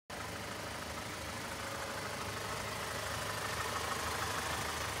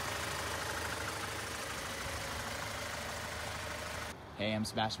Hey, I'm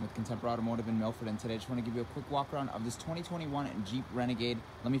Sebastian with Contemporary Automotive in Milford, and today I just want to give you a quick walk around of this 2021 Jeep Renegade.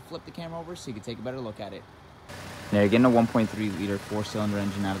 Let me flip the camera over so you can take a better look at it. Now you're getting a 1.3 liter 4-cylinder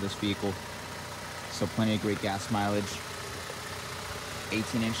engine out of this vehicle, so plenty of great gas mileage.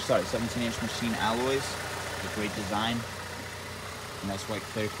 17-inch machine alloys with great design. Nice white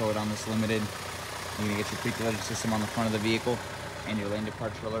clear coat on this Limited. You're gonna get your pre-collision system on the front of the vehicle and your lane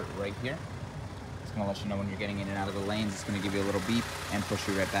departure alert right here. It's going to let you know when you're getting in and out of the lanes. It's going to give you a little beep and push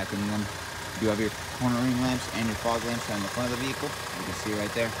you right back into them. You have your cornering lamps and your fog lamps on the front of the vehicle. You can see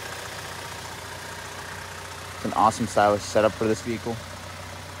right there. It's an awesome stylish setup for this vehicle.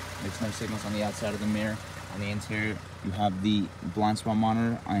 Makes no signals on the outside of the mirror. On the interior, you have the blind spot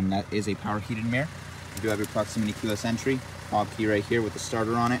monitor, and that is a power heated mirror. You do have your proximity keyless entry, fob key right here with the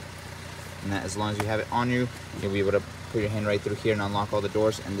starter on it. And that, as long as you have it on you, you'll be able to put your hand right through here and unlock all the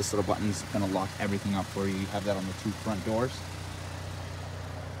doors, and this little button is going to lock everything up for you. You have that on the two front doors.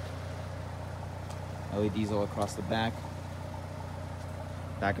 LEDs all across the back.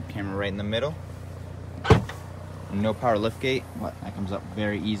 Backup camera right in the middle. No power liftgate, but that comes up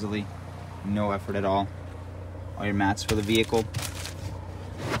very easily. No effort at all. All your mats for the vehicle.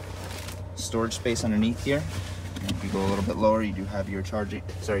 Storage space underneath here. And if you go a little bit lower, you do have your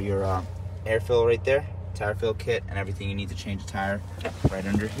air fill right there. Tire fill kit and everything you need to change a tire right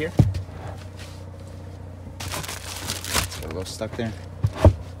under here. It's got a little stuck there.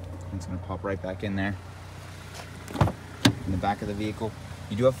 It's going to pop right back in there. In the back of the vehicle,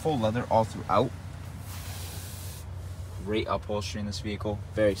 you do have full leather all throughout. Great upholstery in this vehicle,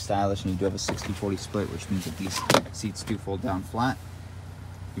 very stylish, and you do have a 60-40 split, which means that these seats do fold down flat.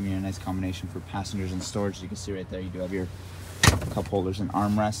 Giving you a nice combination for passengers and storage. As you can see right there, you do have your cup holders and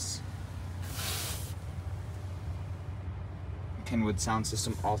armrests. Kenwood sound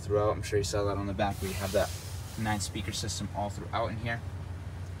system all throughout. I'm sure you saw that on the back where you have that 9-speaker system all throughout in here.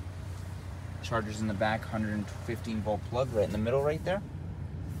 Chargers in the back, 115-volt plug right in the middle right there.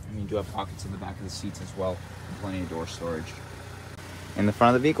 And you do have pockets in the back of the seats as well, and plenty of door storage. In the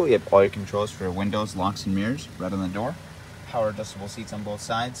front of the vehicle, you have all your controls for your windows, locks, and mirrors right on the door. Power adjustable seats on both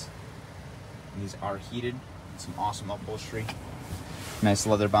sides. These are heated. Some awesome upholstery. Nice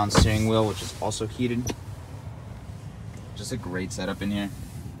leather-bound steering wheel, which is also heated. Just a great setup in here.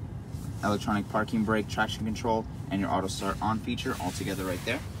 Electronic parking brake, traction control, and your auto start on feature all together right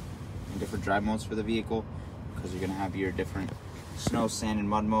there. And different drive modes for the vehicle, because you're going to have your different snow, sand, and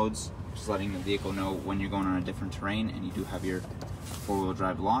mud modes, just letting the vehicle know when you're going on a different terrain. And you do have your 4-wheel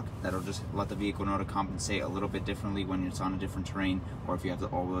drive lock. That'll just let the vehicle know to compensate a little bit differently when it's on a different terrain, or if you have the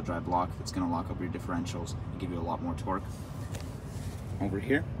all-wheel drive lock, that's going to lock up your differentials and give you a lot more torque. Over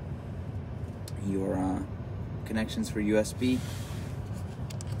here, your connections for USB,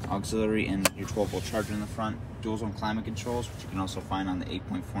 auxiliary, and your 12-volt charger in the front. Dual zone climate controls, which you can also find on the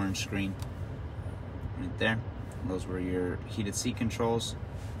 8.4-inch screen right there. Those were your heated seat controls.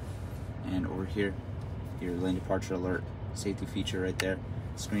 And over here, your lane departure alert safety feature right there.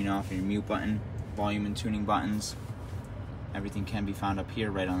 Screen off, and your mute button, volume and tuning buttons. Everything can be found up here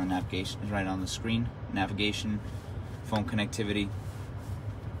right on the navigation, right on the screen. Navigation, phone connectivity.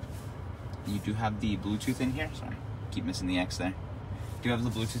 You do have the Bluetooth in here. Sorry, keep missing the X there. You do have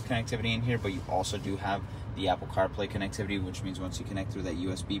the Bluetooth connectivity in here, but you also do have the Apple CarPlay connectivity, which means once you connect through that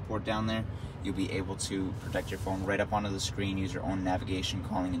USB port down there, you'll be able to protect your phone right up onto the screen, use your own navigation,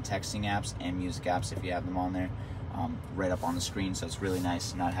 calling, and texting apps, and music apps if you have them on there, right up on the screen. So it's really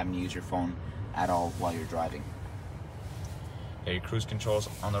nice not having to use your phone at all while you're driving. Your cruise controls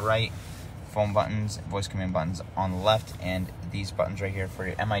on the right, phone buttons, voice command buttons on the left, and these buttons right here for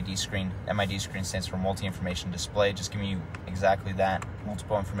your MID screen. MID screen stands for multi-information display, just giving you exactly that,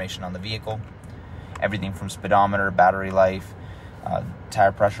 multiple information on the vehicle. Everything from speedometer, battery life,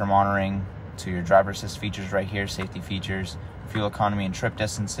 tire pressure monitoring, to your driver assist features right here, safety features, fuel economy and trip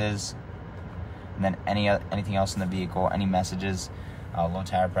distances, and then anything else in the vehicle, any messages, low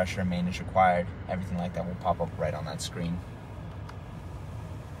tire pressure, maintenance required, everything like that will pop up right on that screen.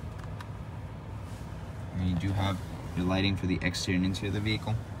 And you do have your lighting for the exterior and interior of the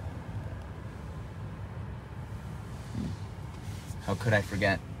vehicle. How could I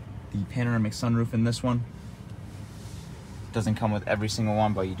forget the panoramic sunroof in this one? Doesn't come with every single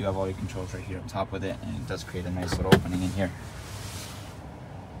one, but you do have all your controls right here up top with it, and it does create a nice little opening in here.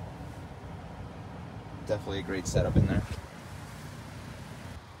 Definitely a great setup in there.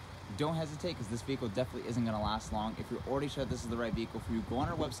 Don't hesitate, because this vehicle definitely isn't going to last long. If you're already sure this is the right vehicle for you, go on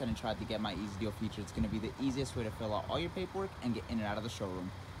our website and try to get my Easy Deal feature. It's going to be the easiest way to fill out all your paperwork and get in and out of the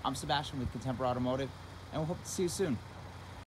showroom. I'm Sebastian with Contemporary Automotive, and we hope to see you soon.